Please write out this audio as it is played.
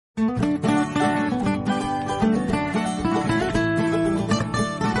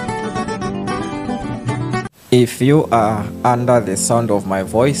If you are under the sound of my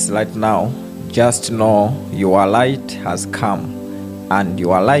voice right now, just know your light has come and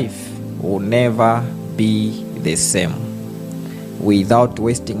your life will never be the same. Without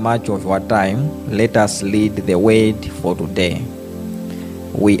wasting much of your time, let us read the word for today.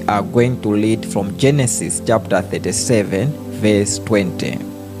 We are going to read from Genesis chapter 37, verse 20.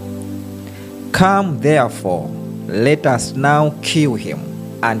 Come therefore, let us now kill him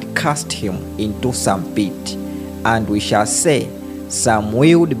and cast him into some pit, and we shall say, some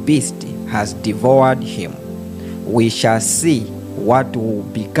wild beast has devoured him. We shall see what will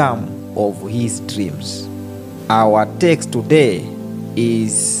become of his dreams. Our text today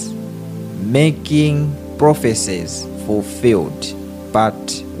is Making Prophecies Fulfilled,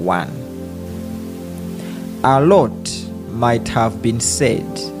 Part 1. A lot might have been said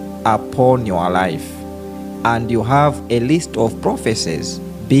upon your life, and you have a list of prophecies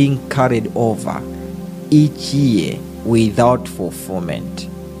being carried over each year without fulfillment.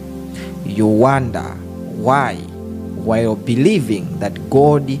 You wonder why, while believing that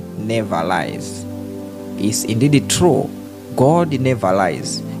God never lies. It's indeed true, God never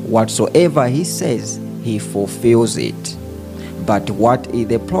lies. Whatsoever he says, he fulfills it. But what is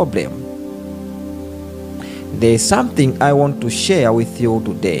the problem? There's something I want to share with you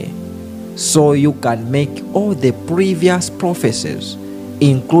today, so you can make all the previous prophecies,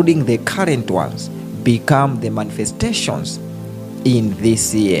 including the current ones, become the manifestations in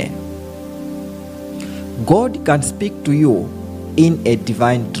this year. God can speak to you in a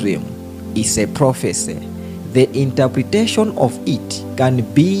divine dream. It's a prophecy. The interpretation of it can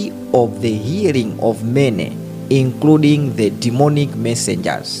be of the hearing of many, including the demonic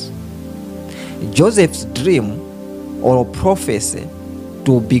messengers. Joseph's dream or prophecy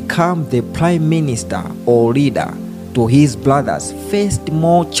to become the prime minister or leader to his brothers faced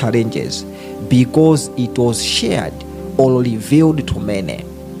more challenges because it was shared or revealed to many.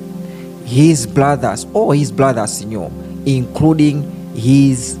 His brothers knew, including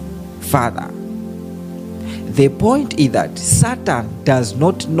his father. The point is that Satan does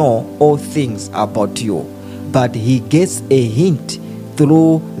not know all things about you, but he gets a hint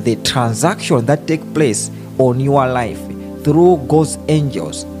through the transaction that take place on your life through God's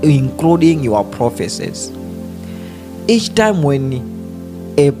angels, including your prophecies. Each time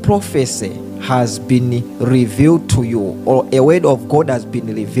when a prophecy has been revealed to you, or a word of God has been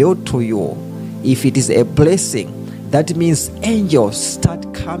revealed to you, if it is a blessing, that means angels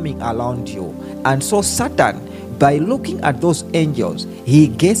start coming around you. And so Satan, by looking at those angels, he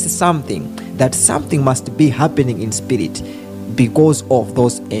gets something, that something must be happening in spirit because of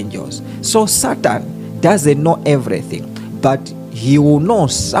those angels. So Satan doesn't know everything, but he will know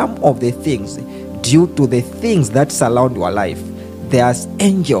some of the things due to the things that surround your life. There's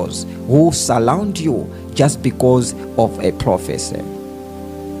angels who surround you just because of a prophecy.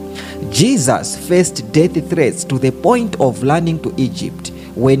 Jesus faced death threats to the point of running to Egypt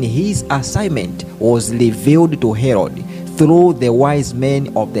when his assignment was revealed to Herod through the wise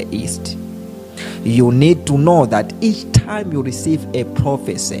men of the East. You need to know that each time you receive a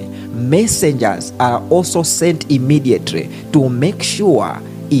prophecy, messengers are also sent immediately to make sure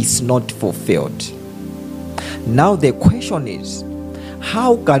it's not fulfilled. Now the question is,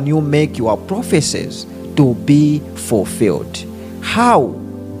 how can you make your prophecies to be fulfilled? How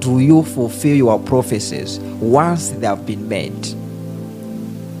do you fulfill your prophecies once they have been made?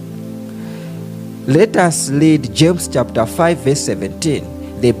 Let us read James chapter 5 verse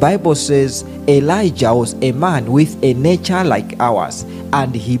 17. The Bible says, Elijah was a man with a nature like ours,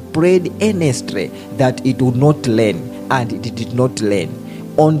 and he prayed earnestly that it would not rain, and it did not rain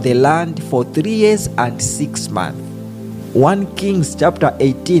on the land for 3 years and 6 months. 1 Kings chapter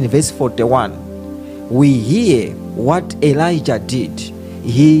 18 verse 41. We hear what Elijah did.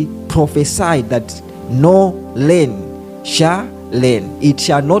 He prophesied that no rain shall rain. It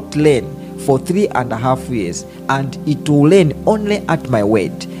shall not rain for 3.5 years, and it will rain only at my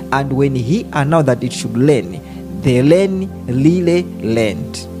word. And when he announced that it should rain, the rain really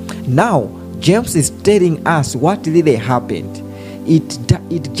rained. Now James is telling us what really happened.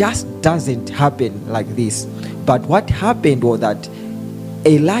 It just doesn't happen like this. But what happened was that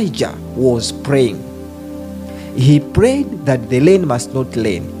Elijah was praying. He prayed that the rain must not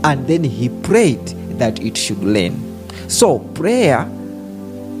rain, and then he prayed that it should rain. So prayer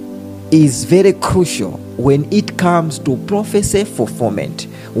is very crucial when it comes to prophecy fulfillment.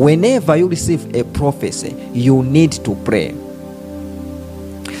 Whenever you receive a prophecy, you need to pray.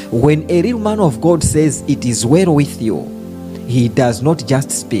 When a real man of God says it is well with you, he does not just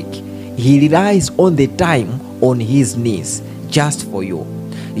speak. He relies on the time on his knees just for you.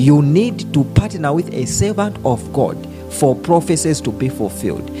 You need to partner with a servant of God for prophecies to be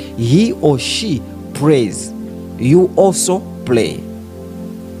fulfilled. He or she prays, you also pray.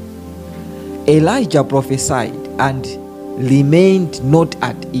 Elijah prophesied and remained not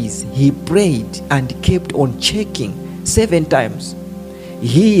at ease. He prayed and kept on checking 7 times.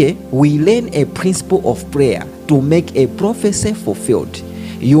 Here we learn a principle of prayer to make a prophecy fulfilled.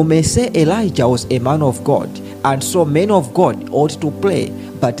 You may say Elijah was a man of God, and so men of God ought to pray.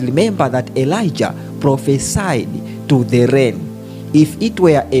 But remember that Elijah prophesied to the rain. If it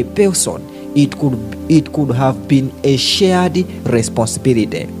were a person, it could have been a shared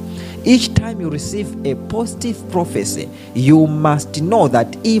responsibility. Each time you receive a positive prophecy, you must know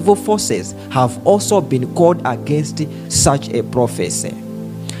that evil forces have also been called against such a prophecy.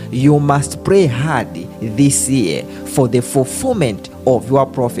 You must pray hard this year for the fulfillment of your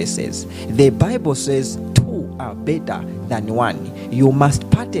prophecies. The Bible says 2 are better than 1. You must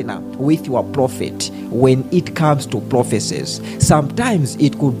partner with your prophet when it comes to prophecies. Sometimes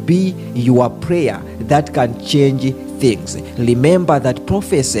it could be your prayer that can change things. Remember that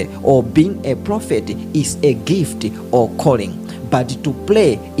prophecy or being a prophet is a gift or calling, but to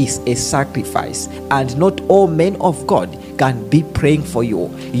pray is a sacrifice, and not all men of God can be praying for you.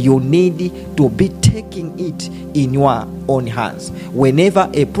 You need to be taking it in your own hands. Whenever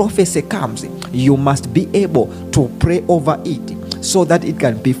a prophecy comes, you must be able to pray over it so that it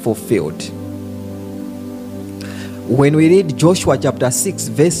can be fulfilled. When we read Joshua chapter 6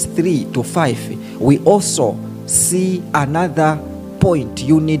 verse 3 to 5, we also see another point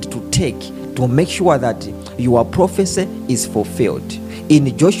you need to take to make sure that your prophecy is fulfilled.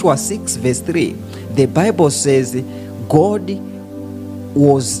 In Joshua 6 verse 3, the Bible says God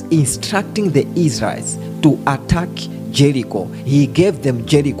was instructing the Israelites to attack Jericho. He gave them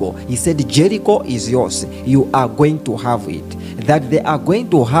Jericho. He said, Jericho is yours. You are going to have it. That they are going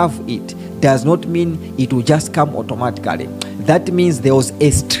to have it does not mean it will just come automatically. That means there was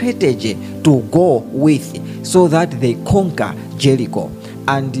a strategy to go with so that they conquer Jericho.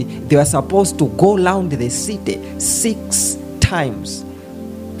 And they were supposed to go around the city 6 times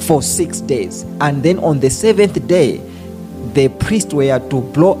for 6 days. And then on the 7th day, the priests were to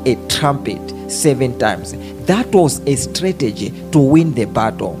blow a trumpet 7 times. That was a strategy to win the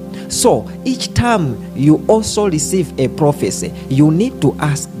battle. So each time you also receive a prophecy, you need to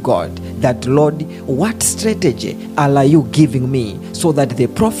ask God that, Lord, what strategy are you giving me so that the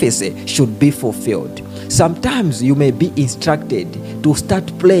prophecy should be fulfilled? Sometimes you may be instructed to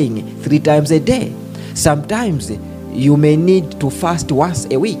start praying 3 times a day. Sometimes you may need to fast once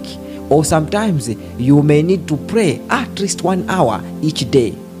a week, or sometimes you may need to pray at least 1 hour each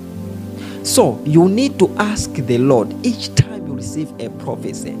day. So you need to ask the Lord each time you receive a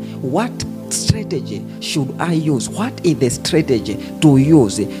prophecy, what strategy should I use? What is the strategy to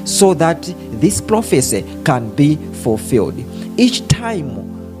use so that this prophecy can be fulfilled? Each time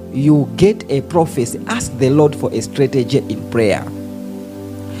you get a prophecy, ask the Lord for a strategy in prayer.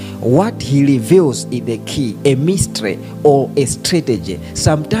 What he reveals is the key, a mystery or a strategy.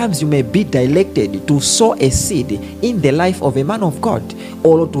 Sometimes you may be directed to sow a seed in the life of a man of God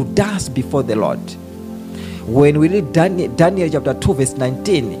or to dance before the Lord. When we read Daniel chapter 2 verse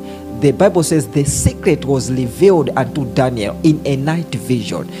 19, the Bible says the secret was revealed unto Daniel in a night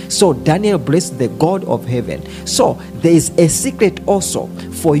vision. So Daniel blessed the God of heaven. So there is a secret also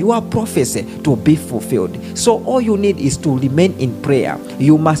for your prophecy to be fulfilled. So all you need is to remain in prayer.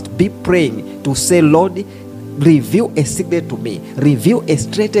 You must be praying to say, Lord, reveal a secret to me, reveal a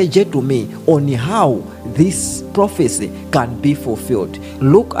strategy to me on how this prophecy can be fulfilled.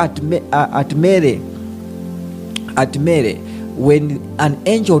 Look at Mary. When an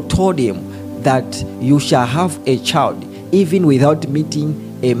angel told him that you shall have a child even without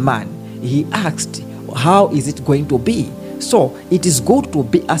meeting a man, he asked, how is it going to be? So it is good to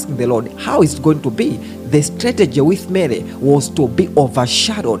be asking the Lord, how is it going to be? The strategy with Mary was to be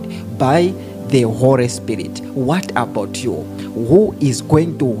overshadowed by the Holy Spirit. What about you? Who is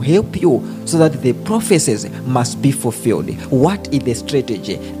going to help you so that the prophecies must be fulfilled? What is the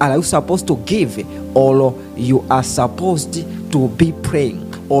strategy? Are you supposed to give, or you are supposed to be praying,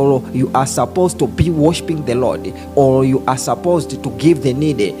 or you are supposed to be worshiping the Lord, or you are supposed to give the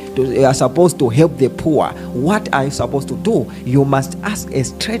needy, you are supposed to help the poor? What are you supposed to do? You must ask a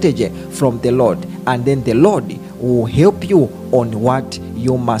strategy from the Lord, and then the Lord will help you on what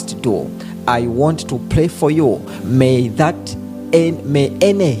you must do. I want to pray for you. May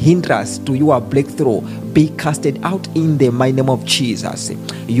any hindrance to your breakthrough be casted out in the mighty name of Jesus.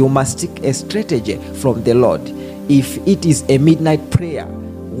 You must seek a strategy from the Lord. If it is a midnight prayer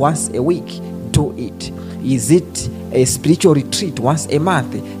once a week, do do it. Is it a spiritual retreat once a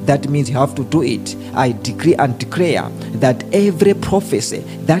month? That means you have to do it. I decree and declare that every prophecy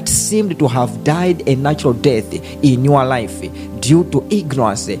that seemed to have died a natural death in your life due to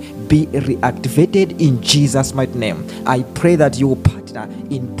ignorance be reactivated in Jesus' mighty name. I pray that you will partner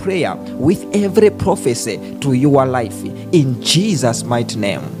in prayer with every prophecy to your life in Jesus' mighty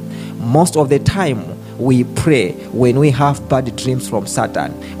name. Most of the time, we pray when we have bad dreams from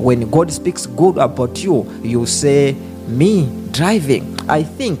Satan. When God speaks good about you, you say, me driving, I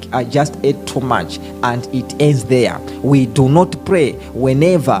think I just ate too much, and it ends there. We do not pray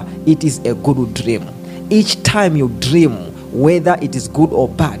whenever it is a good dream. Each time you dream, whether it is good or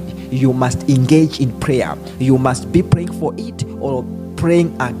bad, you must engage in prayer. You must be praying for it or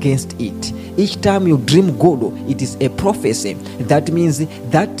praying against it. Each time you dream good, it is a prophecy. That means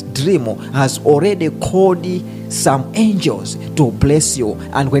that dream has already called some angels to bless you.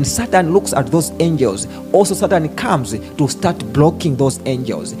 And when Satan looks at those angels, also Satan comes to start blocking those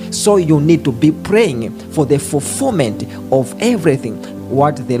angels. So you need to be praying for the fulfillment of everything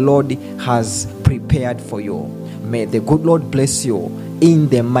what the Lord has prepared for you. May the good Lord bless you in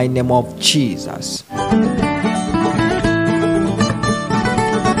the mighty name of Jesus.